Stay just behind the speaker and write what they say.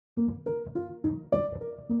I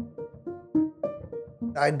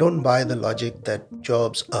don't buy the logic that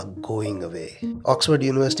jobs are going away. Oxford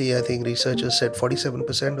University, I think researchers said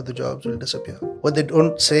 47% of the jobs will disappear. What they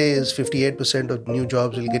don't say is 58% of new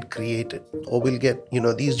jobs will get created or will get,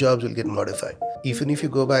 these jobs will get modified. Even if you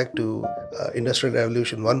go back to Industrial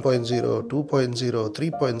Revolution 1.0, 2.0,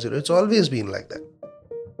 3.0, it's always been like that.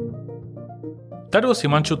 That was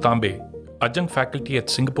Himanshu Tambe, Adjunct Faculty at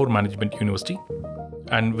Singapore Management University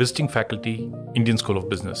and Visiting Faculty, Indian School of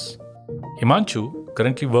Business. Himanshu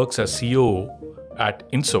currently works as COO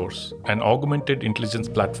at InSource, an augmented intelligence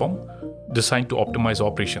platform designed to optimize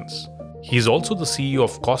operations. He is also the CEO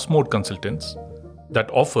of Cosmode Consultants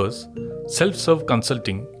that offers self-serve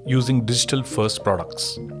consulting using digital-first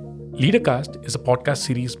products. LeaderCast is a podcast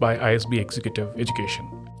series by ISB Executive Education.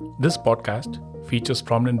 This podcast features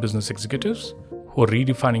prominent business executives who are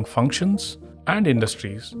redefining functions and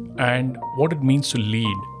industries and what it means to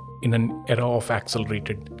lead in an era of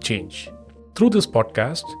accelerated change. Through this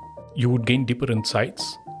podcast, you would gain deeper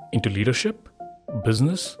insights into leadership,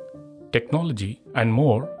 business, technology, and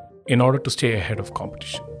more in order to stay ahead of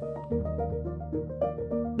competition.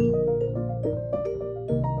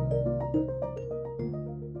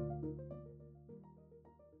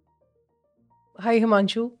 Hi,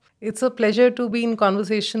 Himanshu. It's a pleasure to be in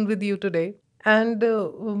conversation with you today. And,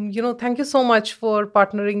 thank you so much for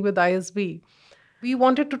partnering with ISB. We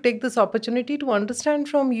wanted to take this opportunity to understand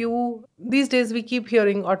from you. These days, we keep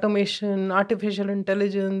hearing automation, artificial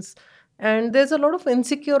intelligence, and there's a lot of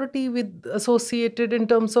insecurity with associated in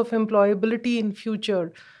terms of employability in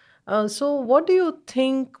future. So, what do you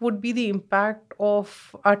think would be the impact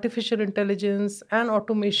of artificial intelligence and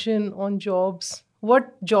automation on jobs?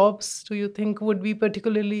 What jobs do you think would be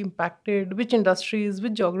particularly impacted? Which industries,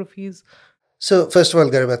 which geographies? So, first of all,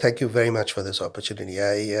 Garima, thank you very much for this opportunity.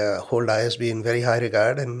 I hold ISB in very high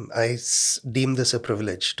regard, and deem this a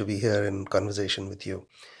privilege to be here in conversation with you.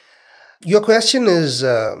 Your question is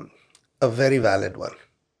a very valid one.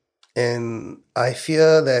 And I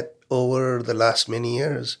fear that over the last many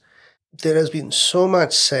years, there has been so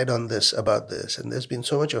much said on this about this, and there's been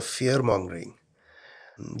so much of fear mongering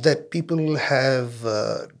that people have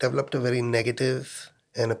developed a very negative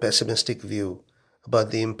and a pessimistic view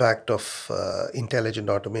about the impact of intelligent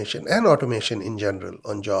automation and automation in general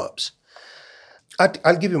on jobs.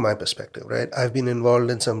 I'll give you my perspective, right? I've been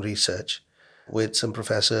involved in some research with some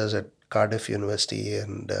professors at Cardiff University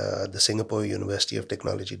and the Singapore University of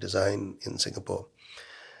Technology Design in Singapore.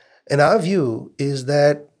 And our view is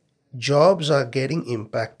that jobs are getting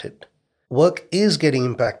impacted. Work is getting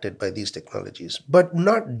impacted by these technologies, but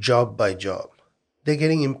not job by job. They're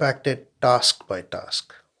getting impacted task by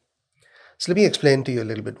task. So let me explain to you a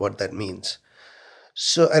little bit what that means.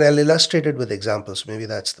 And I'll illustrate it with examples. Maybe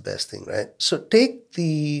that's the best thing, right? So take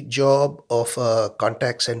the job of a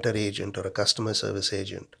contact center agent or a customer service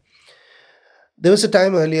agent. There was a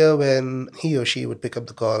time earlier when he or she would pick up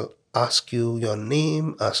the call, ask you your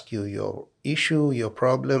name, ask you your issue, your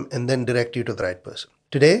problem, and then direct you to the right person.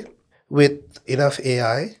 Today, with enough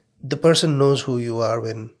AI, the person knows who you are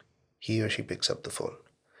when he or she picks up the phone.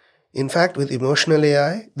 In fact, with emotional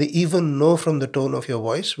AI, they even know from the tone of your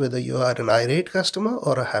voice whether you are an irate customer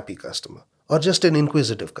or a happy customer or just an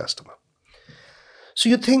inquisitive customer. So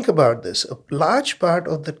you think about this. A large part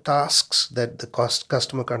of the tasks that the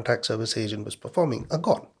customer contact service agent was performing are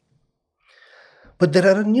gone. But there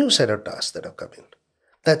are a new set of tasks that have come in.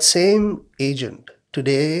 That same agent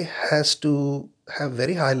today has to have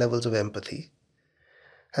very high levels of empathy,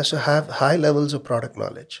 has to have high levels of product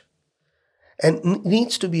knowledge, and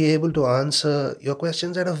needs to be able to answer your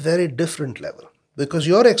questions at a very different level because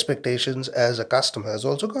your expectations as a customer has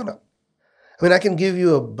also gone up. I mean, I can give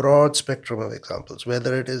you a broad spectrum of examples,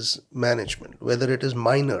 whether it is management, whether it is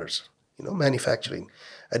miners, manufacturing.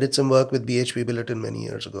 I did some work with BHP Billiton many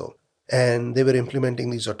years ago, and they were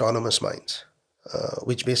implementing these autonomous mines,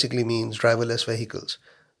 which basically means driverless vehicles.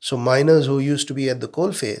 So miners who used to be at the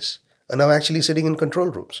coalface are now actually sitting in control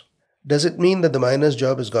rooms. Does it mean that the miner's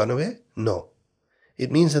job has gone away? No.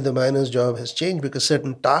 It means that the miner's job has changed because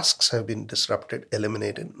certain tasks have been disrupted,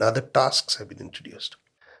 eliminated, and other tasks have been introduced.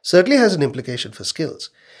 Certainly has an implication for skills,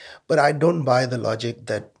 but I don't buy the logic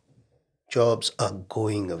that jobs are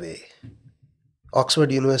going away.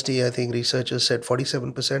 Oxford University, I think researchers said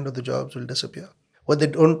 47% of the jobs will disappear. What they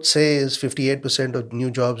don't say is 58% of new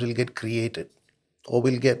jobs will get created or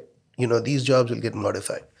will get, these jobs will get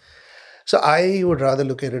modified. So I would rather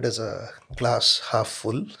look at it as a glass half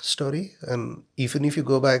full story. And even if you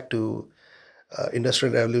go back to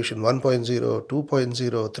Industrial Revolution 1.0,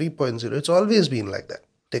 2.0, 3.0, it's always been like that.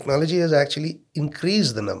 Technology has actually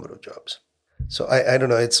increased the number of jobs. So I don't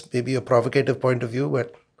know, it's maybe a provocative point of view,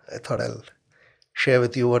 but I thought I'll share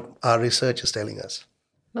with you what our research is telling us.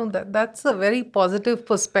 No, that's a very positive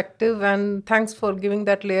perspective, and thanks for giving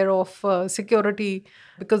that layer of security,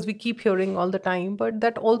 because we keep hearing all the time. But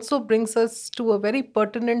that also brings us to a very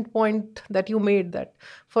pertinent point that you made. That,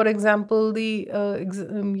 for example, the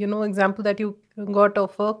example that you got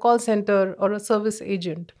of a call center or a service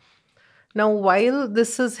agent. Now, while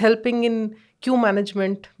this is helping in queue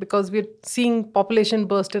management, because we're seeing population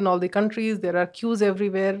burst in all the countries, there are queues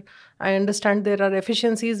everywhere. I understand there are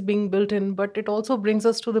efficiencies being built in, but it also brings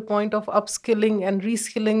us to the point of upskilling and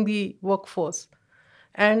reskilling the workforce.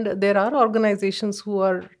 And there are organizations who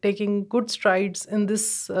are taking good strides in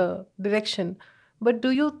this direction. But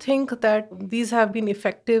do you think that these have been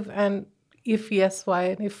effective? And if yes, why?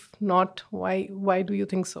 And if not, why? Why do you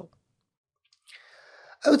think so?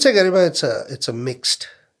 I would say, Garima, it's a mixed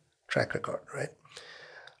track record, right?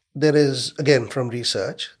 There is, again, from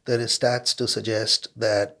research, there is stats to suggest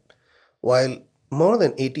that while more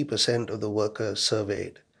than 80% of the workers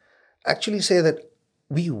surveyed actually say that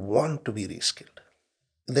we want to be reskilled,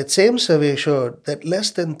 that same survey showed that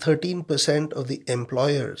less than 13% of the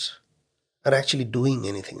employers are actually doing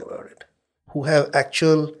anything about it, who have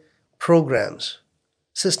actual programs,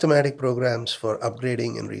 systematic programs for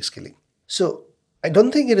upgrading and reskilling. So I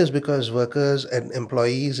don't think it is because workers and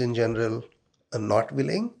employees in general are not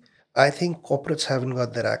willing. I think corporates haven't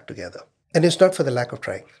got their act together. And it's not for the lack of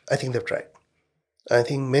trying. I think they've tried. I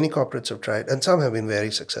think many corporates have tried, and some have been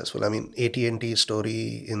very successful. I mean, AT&T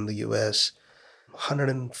story in the US,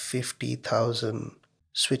 150,000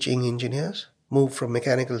 switching engineers moved from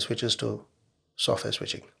mechanical switches to software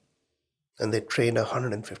switching. And they trained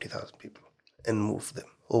 150,000 people and moved them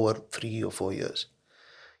over 3 or 4 years.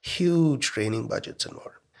 Huge training budgets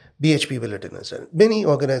involved. BHP Billiton has done it. Many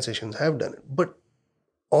organizations have done it. But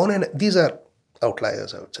these are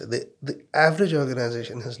outliers, I would say. The average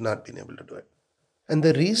organization has not been able to do it. And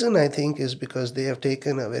the reason, I think, is because they have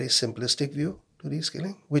taken a very simplistic view to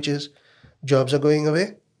reskilling, which is jobs are going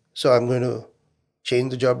away, so I'm going to change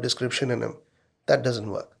the job description, and that doesn't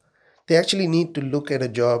work. They actually need to look at a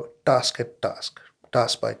job task at task,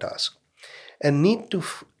 task by task, and need to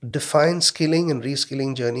define skilling and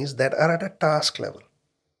reskilling journeys that are at a task level.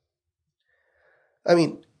 I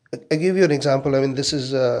mean, I give you an example. I mean, this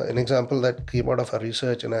is an example that came out of our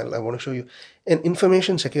research, and I want to show you an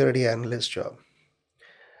information security analyst job.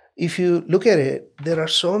 If you look at it, there are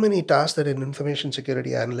so many tasks that an information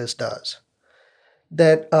security analyst does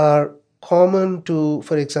that are common to,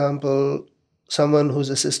 for example, someone who's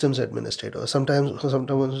a systems administrator, or sometimes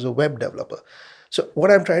someone who's a web developer. So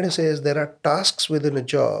what I'm trying to say is there are tasks within a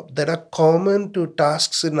job that are common to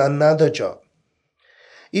tasks in another job.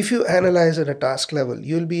 If you analyze at a task level,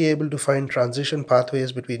 you'll be able to find transition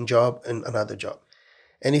pathways between job and another job.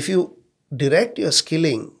 And if you direct your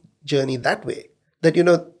skilling journey that way, that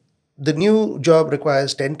the new job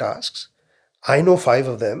requires 10 tasks, I know 5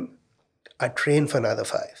 of them, I train for another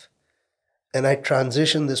 5, and I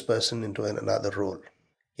transition this person into another role.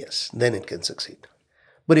 Yes, then it can succeed.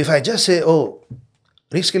 But if I just say, oh,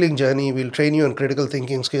 reskilling journey, we'll train you on critical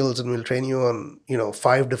thinking skills and we'll train you on,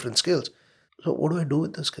 5 different skills. So what do I do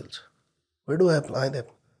with the skills? Where do I apply them?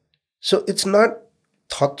 So it's not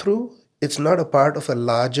thought through. It's not a part of a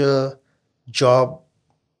larger job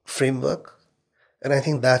framework. And I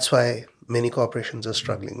think that's why many corporations are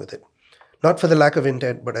struggling with it. Not for the lack of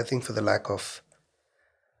intent, but I think for the lack of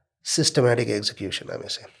systematic execution, I may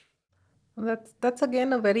say. That's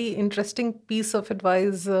again a very interesting piece of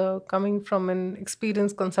advice coming from an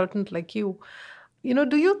experienced consultant like you.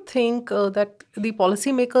 Do you think that the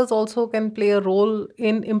policymakers also can play a role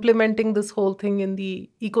in implementing this whole thing in the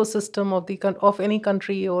ecosystem of of any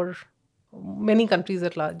country or many countries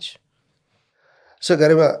at large? So,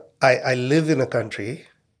 Garima, I live in a country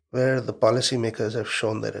where the policymakers have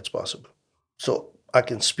shown that it's possible. So, I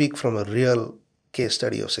can speak from a real case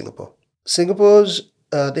study of Singapore. Singapore's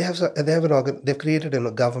they've created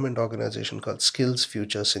a government organization called Skills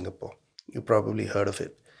Future Singapore. You probably heard of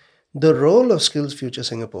it. The role of Skills Future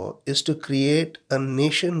Singapore is to create a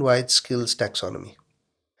nationwide skills taxonomy.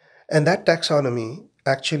 And that taxonomy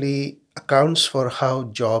actually accounts for how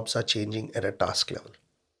jobs are changing at a task level.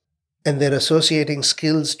 And they're associating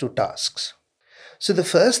skills to tasks. So the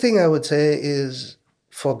first thing I would say is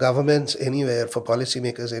for governments anywhere, for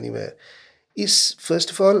policymakers anywhere, is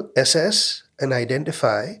first of all assess and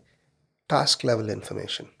identify task level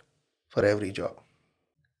information for every job.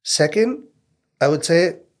 Second, I would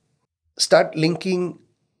say start linking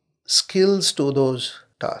skills to those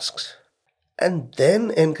tasks. and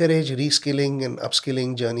then encourage reskilling and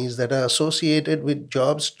upskilling journeys that are associated with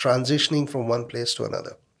jobs transitioning from one place to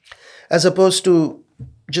another, as opposed to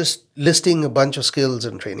just listing a bunch of skills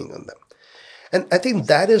and training on them. And I think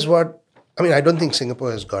that is what, I mean, I don't think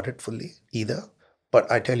Singapore has got it fully either, but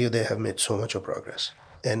I tell you, they have made so much of progress.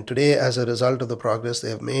 And today, as a result of the progress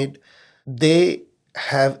they have made, they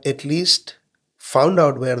have at least found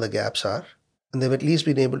out where the gaps are, and they've at least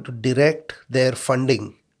been able to direct their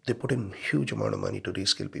funding. They put in a huge amount of money to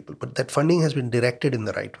reskill people, but that funding has been directed in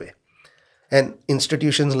the right way. And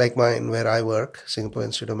institutions like mine, where I work, Singapore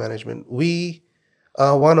Institute of Management, we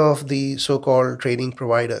are one of the so-called training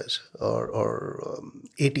providers, or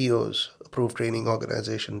ATOs, approved training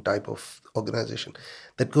organization type of organization,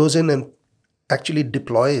 that goes in and actually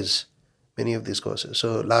deploys many of these courses.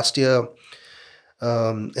 So last year,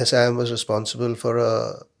 SIM was responsible for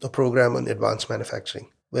a program on advanced manufacturing,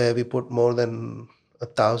 where we put more than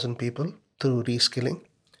 1,000 people through reskilling.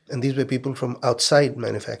 And these were people from outside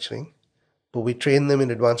manufacturing, but we trained them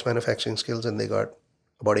in advanced manufacturing skills, and they got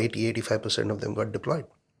about 80-85% of them got deployed.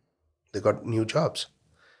 They got new jobs.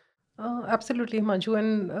 Absolutely, Manju.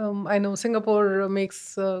 And I know Singapore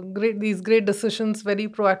makes great decisions, very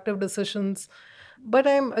proactive decisions. But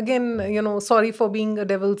I'm again, sorry for being a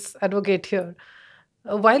devil's advocate here.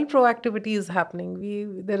 While proactivity is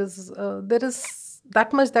happening, there is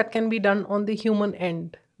that much that can be done on the human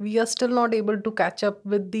end. We are still not able to catch up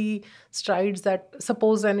with the strides that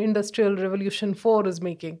suppose an industrial revolution 4 is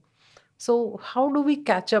making. So, how do we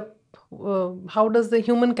catch up? How does the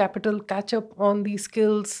human capital catch up on the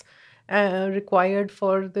skills required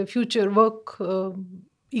for the future work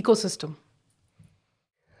ecosystem?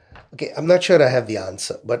 Okay, I'm not sure I have the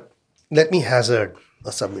answer, but let me hazard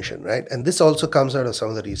a submission, right? And this also comes out of some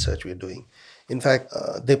of the research we're doing. In fact,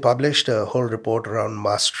 they published a whole report around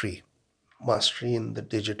mastery in the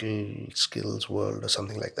digital skills world, or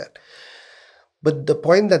something like that. But the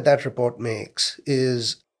point that that report makes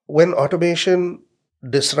is, when automation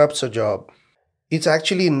disrupts a job, it's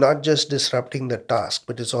actually not just disrupting the task,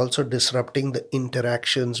 but it's also disrupting the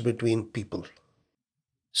interactions between people.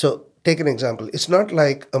 So, take an example. It's not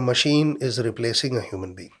like a machine is replacing a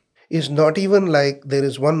human being. It's not even like there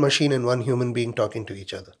is one machine and one human being talking to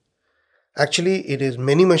each other. Actually, it is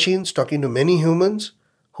many machines talking to many humans,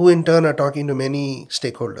 who in turn are talking to many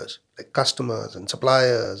stakeholders, like customers and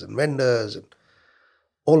suppliers and vendors and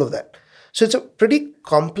all of that. So it's a pretty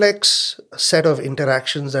complex set of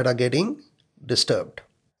interactions that are getting disturbed.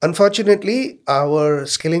 Unfortunately, our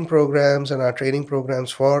skilling programs and our training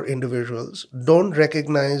programs for individuals don't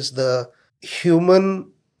recognize the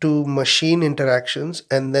human to machine interactions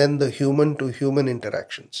and then the human to human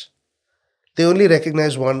interactions. They only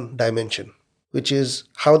recognize one dimension, which is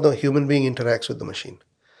how the human being interacts with the machine.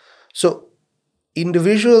 So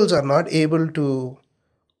individuals are not able to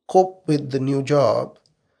cope with the new job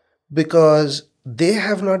because they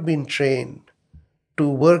have not been trained to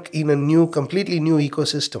work in a completely new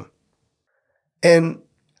ecosystem. And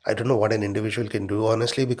I don't know what an individual can do,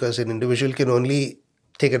 honestly, because an individual can only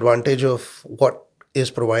take advantage of what is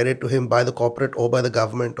provided to him by the corporate or by the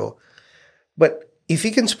government. But if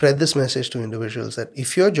he can spread this message to individuals that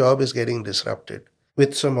if your job is getting disrupted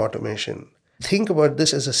with some automation, think about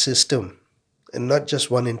this as a system and not just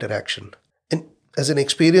one interaction. And as an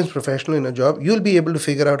experienced professional in a job, you'll be able to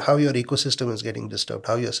figure out how your ecosystem is getting disturbed,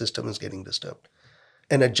 how your system is getting disturbed,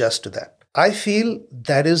 and adjust to that. I feel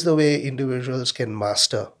that is the way individuals can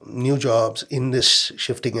master new jobs in this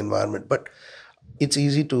shifting environment. But it's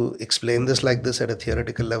easy to explain this like this at a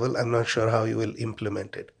theoretical level. I'm not sure how you will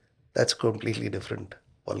implement it. That's a completely different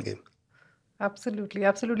ballgame. Absolutely,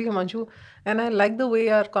 absolutely, Himanshu. And I like the way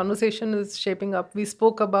our conversation is shaping up. We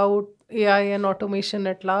spoke about AI and automation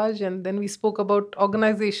at large, and then we spoke about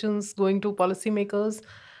organizations going to policymakers,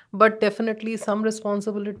 but definitely some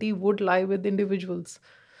responsibility would lie with individuals.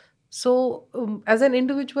 So, as an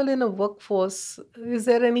individual in a workforce, is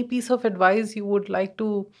there any piece of advice you would like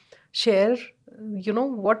to share?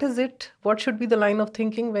 What is it? What should be the line of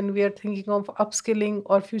thinking when we are thinking of upskilling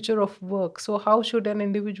or future of work? So, how should an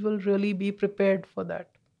individual really be prepared for that?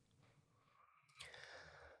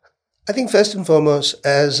 I think first and foremost,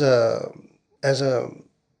 as a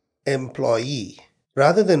employee,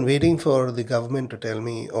 rather than waiting for the government to tell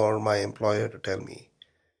me or my employer to tell me,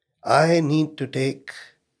 I need to take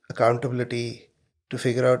accountability to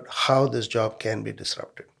figure out how this job can be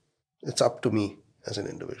disrupted. It's up to me as an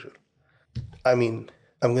individual. I mean,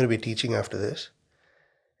 I'm going to be teaching after this.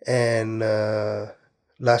 And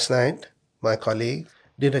last night, my colleague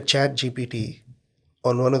did a chat GPT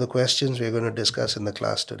on one of the questions we're going to discuss in the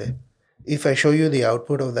class today. If I show you the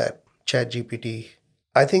output of that chat GPT,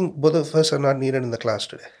 I think both of us are not needed in the class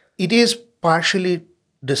today. It is partially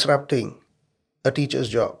disrupting a teacher's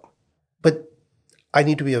job, but I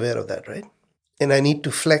need to be aware of that, right? And I need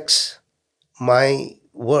to flex my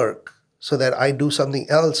work so that I do something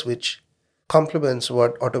else which complements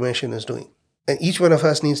what automation is doing. And each one of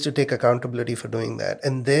us needs to take accountability for doing that.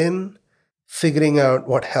 And then figuring out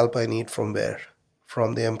what help I need from where,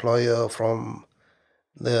 from the employer, from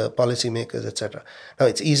the policymakers, etc. Now,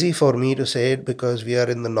 it's easy for me to say it because we are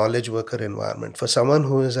in the knowledge worker environment. For someone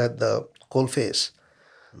who is at the coalface,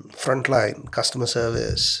 frontline, customer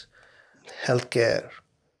service, healthcare,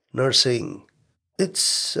 nursing,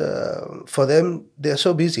 it's for them, they're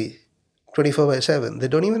so busy 24 by 7. They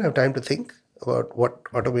don't even have time to think about what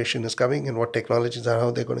automation is coming and what technologies are,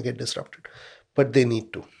 how they're going to get disrupted. But they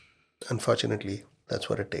need to. Unfortunately, that's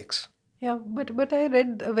what it takes. Yeah, but I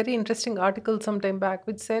read a very interesting article sometime back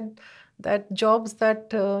which said that jobs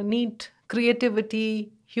that need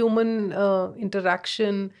creativity, human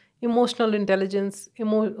interaction, emotional intelligence,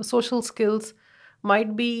 social skills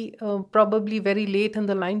might be probably very late in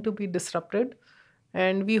the line to be disrupted.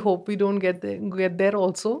 And we hope we don't get there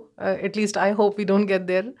also. At least I hope we don't get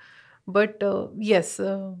there. But yes,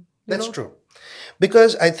 you That's know, true.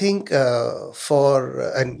 Because I think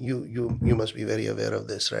and you must be very aware of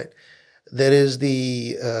this, right? There is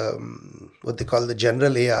the what they call the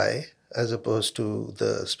general AI as opposed to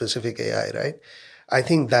the specific AI, right? I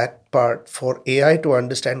think that part for AI to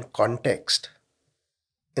understand context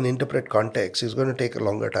and interpret context is going to take a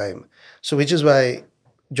longer time. So, which is why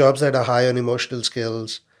jobs that are high on emotional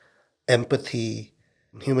skills, empathy,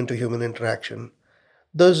 human to human interaction,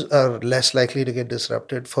 those are less likely to get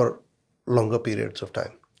disrupted for longer periods of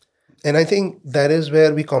time. And I think that is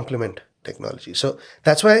where we complement technology. So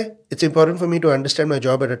that's why it's important for me to understand my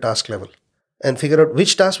job at a task level and figure out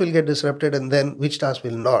which task will get disrupted and then which task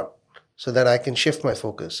will not, so that I can shift my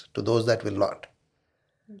focus to those that will not.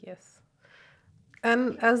 yes.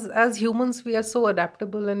 And as humans, we are so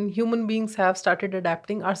adaptable, and human beings have started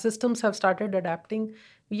adapting. Our systems have started adapting.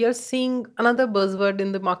 We are seeing another buzzword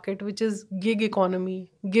in the market, which is gig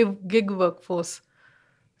economy, gig workforce.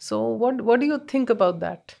 So, what do you think about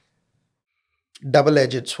that? Double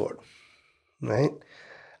edged sword, right?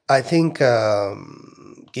 I think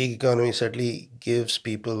gig economy certainly gives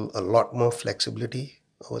people a lot more flexibility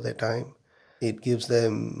over their time. It gives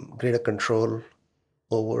them greater control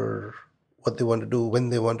over what they want to do, when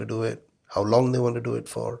they want to do it, how long they want to do it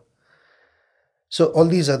for. So, all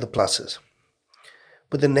these are the pluses.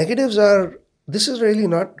 But the negatives are this is really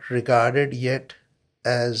not regarded yet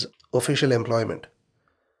as official employment.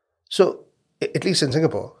 So, at least in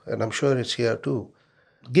Singapore, and I'm sure it's here too,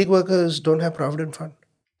 gig workers don't have provident fund.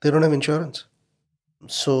 They don't have insurance.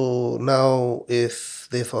 So now if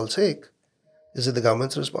they fall sick, is it the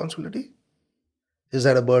government's responsibility? Is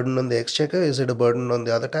that a burden on the exchequer? Is it a burden on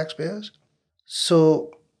the other taxpayers?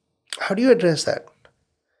 So how do you address that?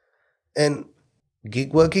 And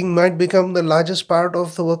gig working might become the largest part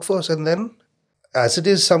of the workforce, and then as it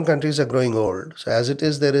is, some countries are growing old. So as it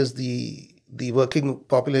is, there is the working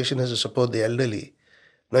population has to support the elderly.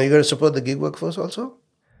 Now you got to support the gig workforce also.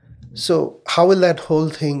 So how will that whole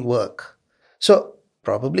thing work? So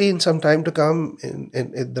probably in some time to come, in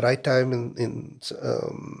the right time, in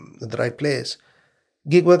the right place,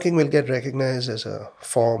 gig working will get recognized as a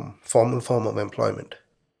formal form of employment.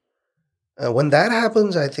 When that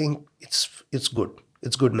happens, I think it's good.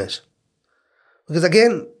 It's goodness. Because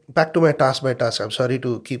again, back to my task by task. I'm sorry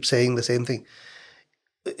to keep saying the same thing.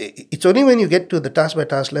 It's only when you get to the task by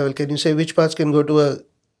task level can you say which parts can go to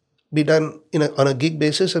be done on a gig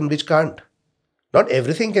basis and which can't. Not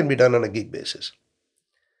everything can be done on a gig basis.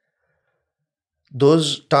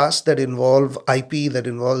 Those tasks that involve IP, that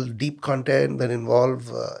involve deep content, that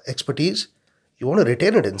involve expertise, you want to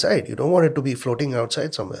retain it inside. You don't want it to be floating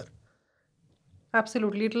outside somewhere.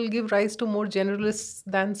 Absolutely, it will give rise to more generalists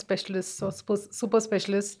than specialists or super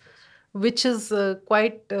specialists, which is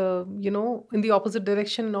quite in the opposite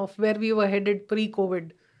direction of where we were headed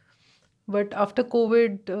pre-COVID. But after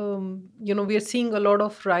COVID, we are seeing a lot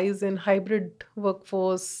of rise in hybrid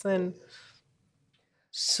workforce and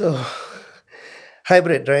So,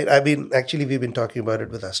 hybrid, right? Actually, we've been talking about it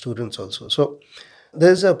with our students also. So,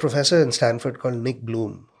 there's a professor in Stanford called Nick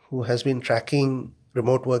Bloom who has been tracking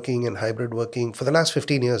remote working and hybrid working for the last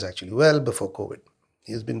 15 years, actually, well before COVID.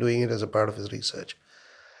 He's been doing it as a part of his research.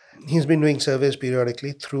 He's been doing surveys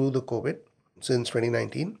periodically through the COVID since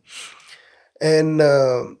 2019. And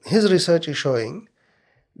his research is showing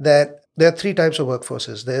that there are three types of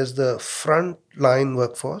workforces. There's the front-line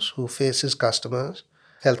workforce who faces customers,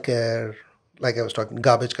 healthcare, like I was talking,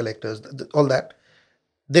 garbage collectors, all that.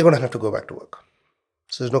 They're going to have to go back to work.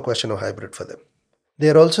 So there's no question of hybrid for them. They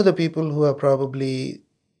are also the people who are probably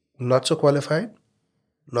not so qualified,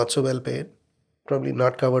 not so well paid, probably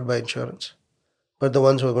not covered by insurance, but the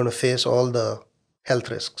ones who are going to face all the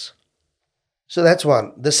health risks. So that's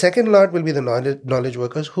one. The second lot will be the knowledge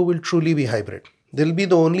workers who will truly be hybrid. They'll be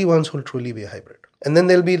the only ones who will truly be hybrid. And then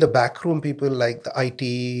there'll be the backroom people like the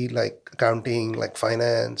IT, like accounting, like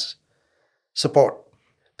finance, support.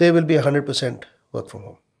 They will be 100% work from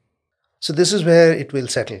home. So this is where it will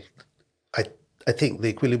settle. I think the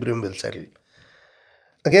equilibrium will settle.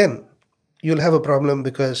 Again, you'll have a problem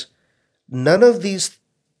because none of these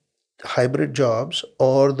hybrid jobs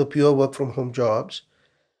or the pure work from home jobs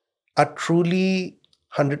are truly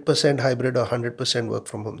 100% hybrid or 100% work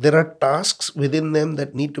from home. There are tasks within them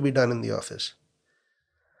that need to be done in the office.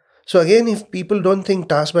 So again, if people don't think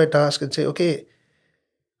task by task and say, okay,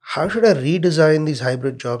 how should I redesign these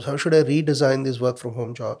hybrid jobs? How should I redesign these work from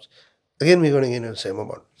home jobs? Again, we're going to get into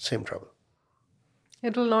the same trouble.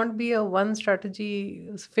 It will not be a one strategy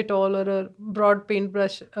fit all or a broad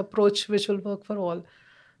paintbrush approach which will work for all.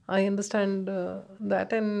 I understand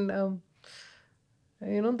that, and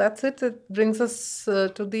that's it. It brings us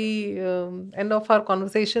to the end of our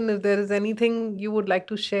conversation. If there is anything you would like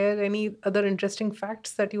to share, any other interesting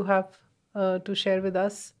facts that you have to share with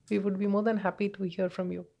us, we would be more than happy to hear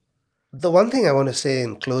from you. The one thing I want to say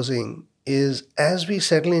in closing is as we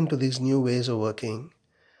settle into these new ways of working,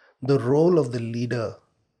 the role of the leader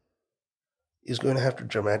is going to have to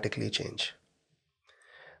dramatically change.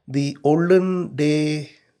 The olden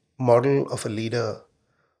day model of a leader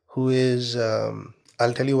who is,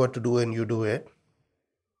 I'll tell you what to do and you do it,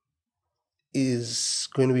 is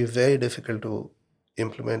going to be very difficult to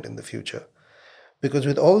implement in the future. Because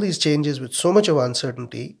with all these changes, with so much of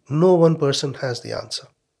uncertainty, no one person has the answer.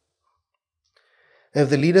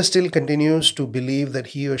 If the leader still continues to believe that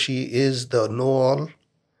he or she is the know-all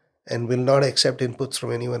and will not accept inputs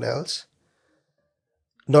from anyone else,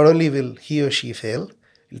 not only will he or she fail,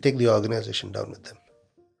 he'll take the organization down with them.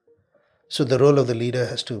 So the role of the leader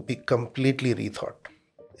has to be completely rethought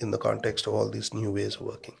in the context of all these new ways of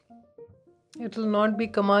working. It will not be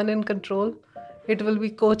command and control. It will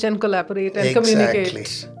be coach and collaborate and communicate.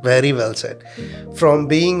 Exactly. Very well said. From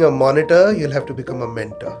being a monitor, you'll have to become a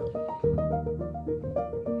mentor.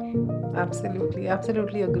 Absolutely.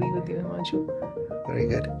 Absolutely agree with you, Himanshu. Very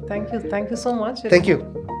good. Thank you. Thank you so much. Thank you.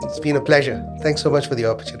 It's been a pleasure. Thanks so much for the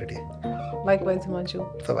opportunity. Likewise, Himanshu.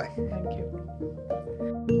 Bye-bye. Thank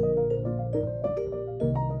you.